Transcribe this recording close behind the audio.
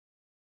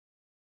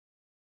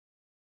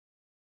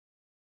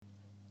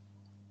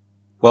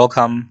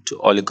Welcome to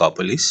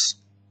Oligopolies.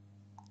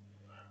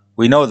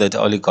 We know that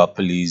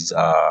oligopolies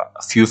are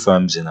a few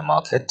firms in the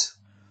market.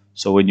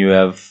 So when you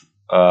have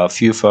a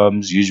few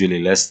firms,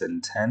 usually less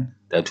than 10,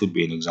 that would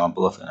be an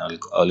example of an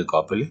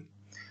oligopoly.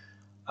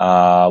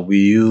 We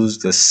use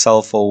the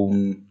cell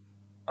phone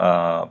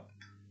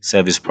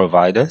service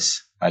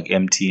providers like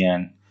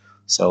MTN,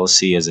 Cell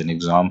C as an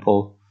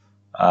example,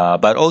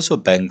 but also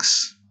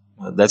banks.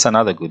 That's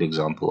another good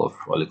example of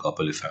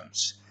oligopoly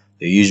firms.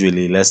 They're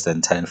usually less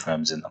than 10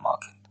 firms in the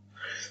market.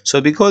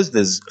 So because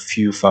there's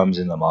few firms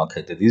in the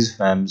market, these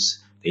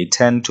firms, they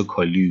tend to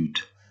collude.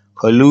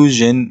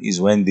 Collusion is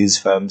when these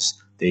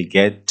firms, they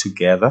get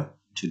together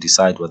to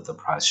decide what the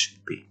price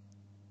should be.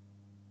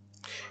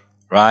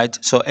 Right?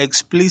 So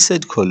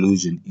explicit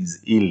collusion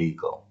is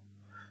illegal.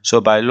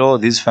 So by law,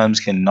 these firms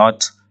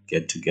cannot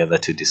get together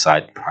to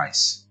decide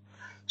price.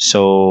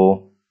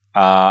 So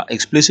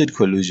explicit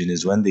collusion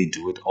is when they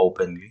do it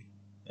openly.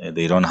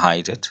 They don't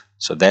hide it.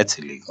 So that's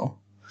illegal.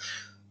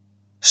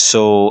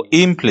 So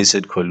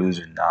implicit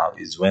collusion now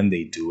is when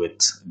they do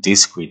it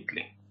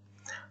discreetly.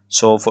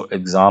 So for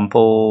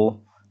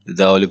example,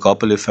 the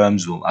oligopoly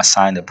firms will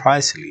assign a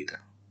price leader.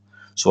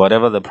 So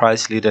whatever the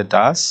price leader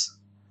does,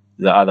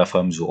 the other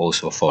firms will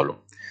also follow.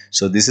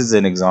 So this is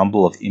an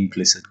example of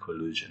implicit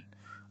collusion.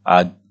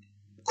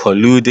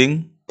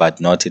 Colluding,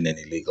 but not in an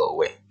illegal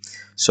way.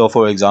 So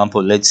for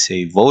example, let's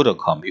say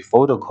Vodacom. If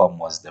Vodacom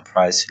was the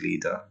price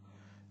leader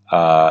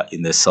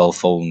in the cell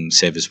phone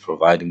service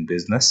providing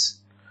business,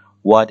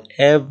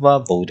 whatever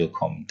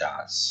Vodacom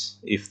does,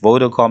 if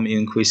Vodacom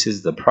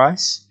increases the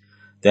price,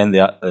 then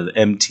the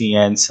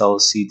MTN, Cell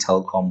C,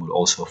 Telkom will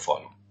also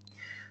follow.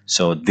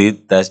 So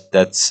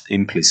that's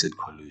implicit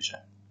collusion.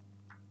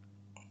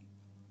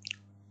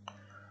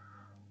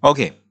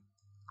 Okay,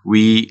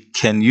 we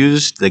can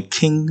use the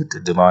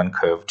Kinked demand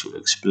curve to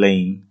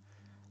explain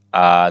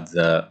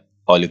the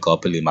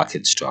oligopoly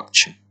market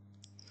structure.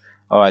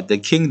 All right, the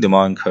Kinked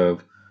demand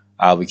curve,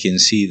 we can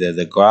see that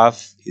the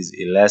graph is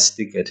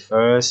elastic at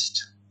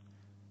first,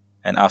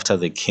 and after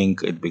the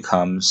kink, it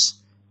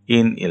becomes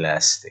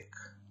inelastic.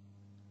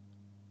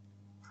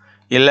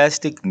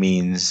 Elastic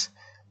means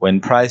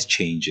when price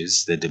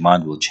changes, the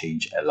demand will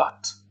change a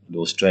lot. It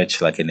will stretch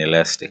like an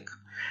elastic.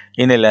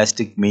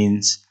 Inelastic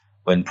means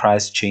when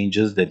price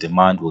changes, the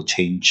demand will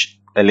change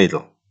a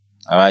little.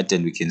 All right,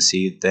 and we can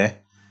see it there.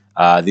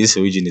 This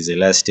region is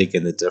elastic,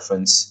 and the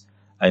difference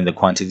in the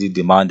quantity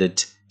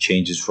demanded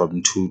changes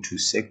from 2 to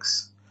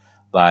 6.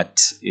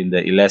 But in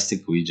the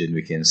elastic region,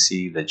 we can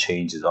see the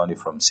change is only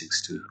from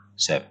 6 to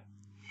 7.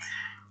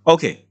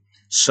 Okay,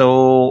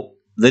 so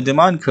the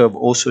demand curve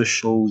also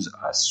shows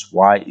us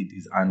why it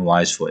is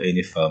unwise for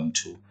any firm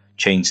to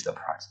change the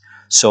price.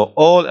 So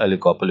all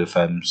oligopoly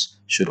firms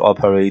should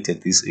operate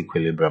at this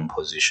equilibrium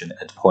position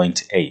at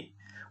point A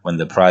when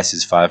the price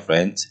is 5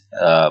 rand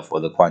for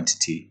the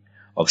quantity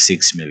of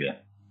 6 million.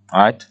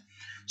 All right,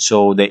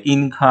 so the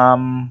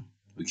income,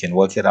 we can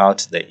work it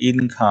out. The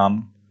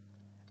income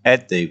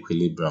at the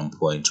equilibrium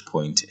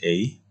point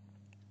A,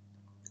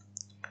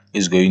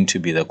 is going to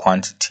be the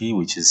quantity,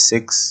 which is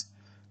 6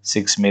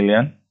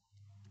 million,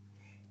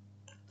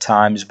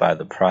 times by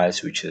the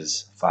price, which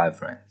is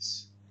 5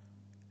 rands.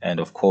 And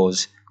of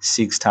course,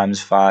 6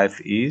 times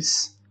 5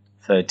 is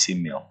 30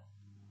 mil.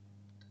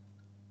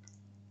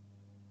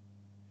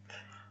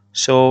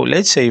 So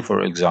let's say,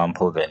 for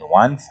example, then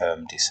one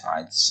firm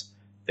decides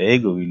they're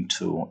going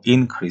to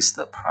increase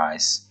the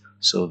price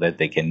so that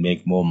they can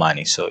make more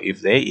money. So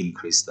if they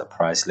increase the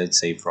price, let's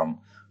say from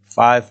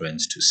 5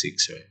 rands to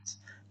 6 rands,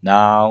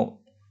 now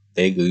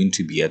they're going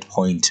to be at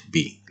point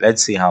B.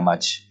 Let's see how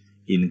much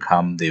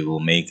income they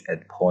will make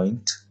at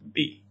point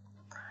B.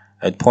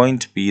 At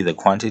point B, the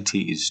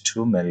quantity is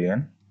 2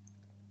 million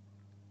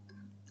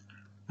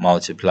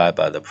multiplied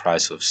by the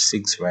price of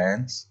 6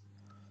 rands.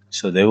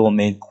 So they will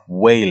make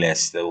way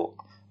less. They will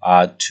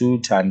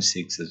 2 times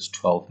 6 is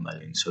 12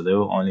 million. So they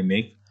will only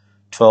make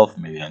 12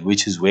 million,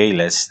 which is way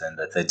less than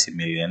the 30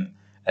 million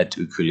at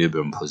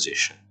equilibrium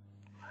position.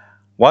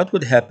 What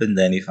would happen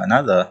then if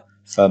another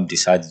firm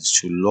decided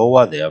to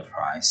lower their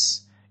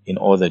price in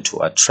order to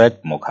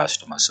attract more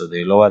customers? So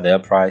they lower their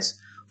price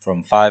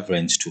from 5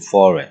 rands to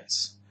 4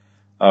 rands.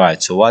 All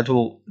right,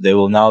 so they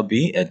will now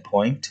be at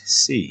point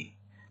C,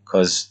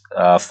 because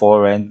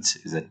 4 rands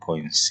is at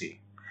point C.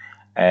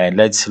 And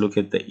let's look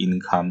at the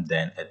income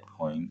then at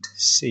point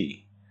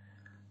C.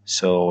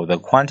 So the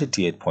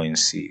quantity at point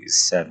C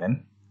is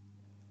 7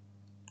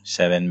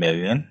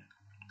 million.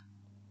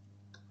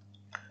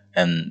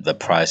 And the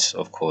price,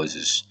 of course,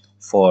 is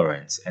 4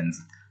 rands. And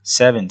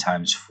 7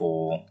 times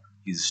 4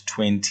 is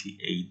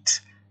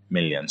 28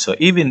 million. So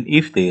even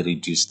if they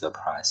reduce the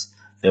price,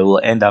 they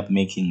will end up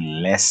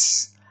making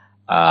less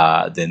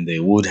than they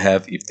would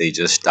have if they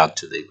just stuck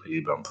to the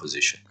equilibrium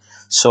position.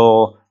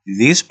 So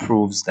this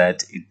proves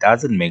that it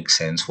doesn't make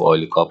sense for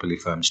oligopoly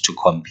firms to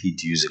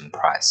compete using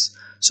price.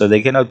 So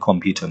they cannot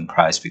compete on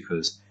price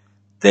because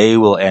they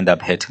will end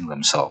up hurting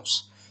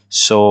themselves.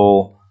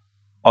 So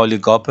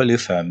oligopoly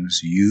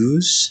firms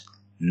use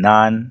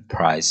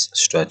non-price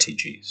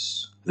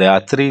strategies. There are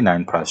 3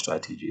 non-price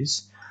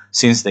strategies.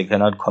 Since they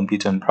cannot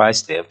compete on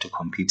price, they have to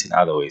compete in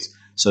other ways.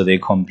 So they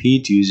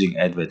compete using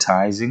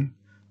advertising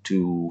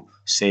to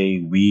say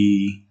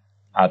we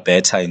are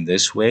better in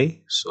this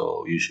way,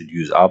 so you should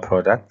use our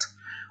product.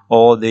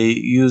 Or they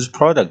use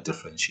product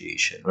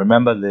differentiation.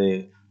 Remember,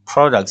 the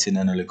products in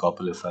an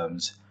oligopoly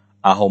firms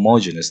are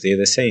homogeneous, they're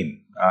the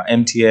same.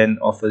 MTN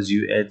offers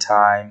you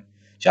airtime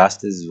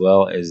just as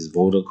well as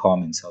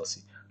Vodacom and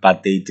Celsi,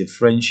 but they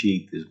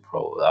differentiate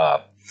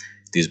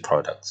these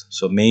products.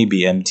 So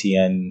maybe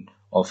MTN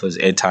offers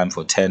airtime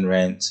for 10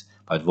 rands,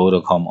 but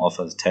Vodacom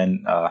offers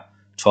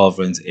 12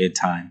 rands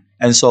airtime,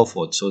 and so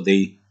forth. So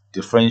they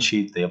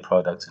differentiate their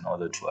products in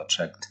order to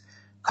attract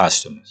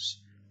customers.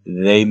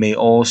 They may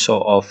also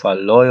offer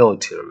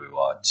loyalty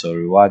rewards, so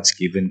rewards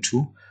given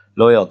to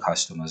loyal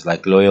customers,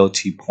 like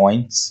loyalty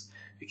points.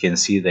 You can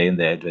see there in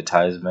the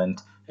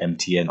advertisement,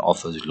 MTN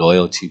offers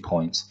loyalty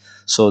points.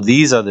 So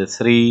these are the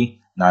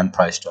three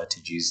non-price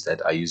strategies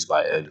that are used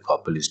by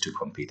oligopolies to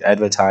compete: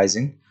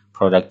 advertising,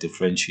 product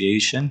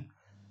differentiation,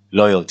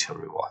 loyalty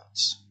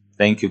rewards.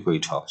 Thank you,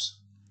 great house.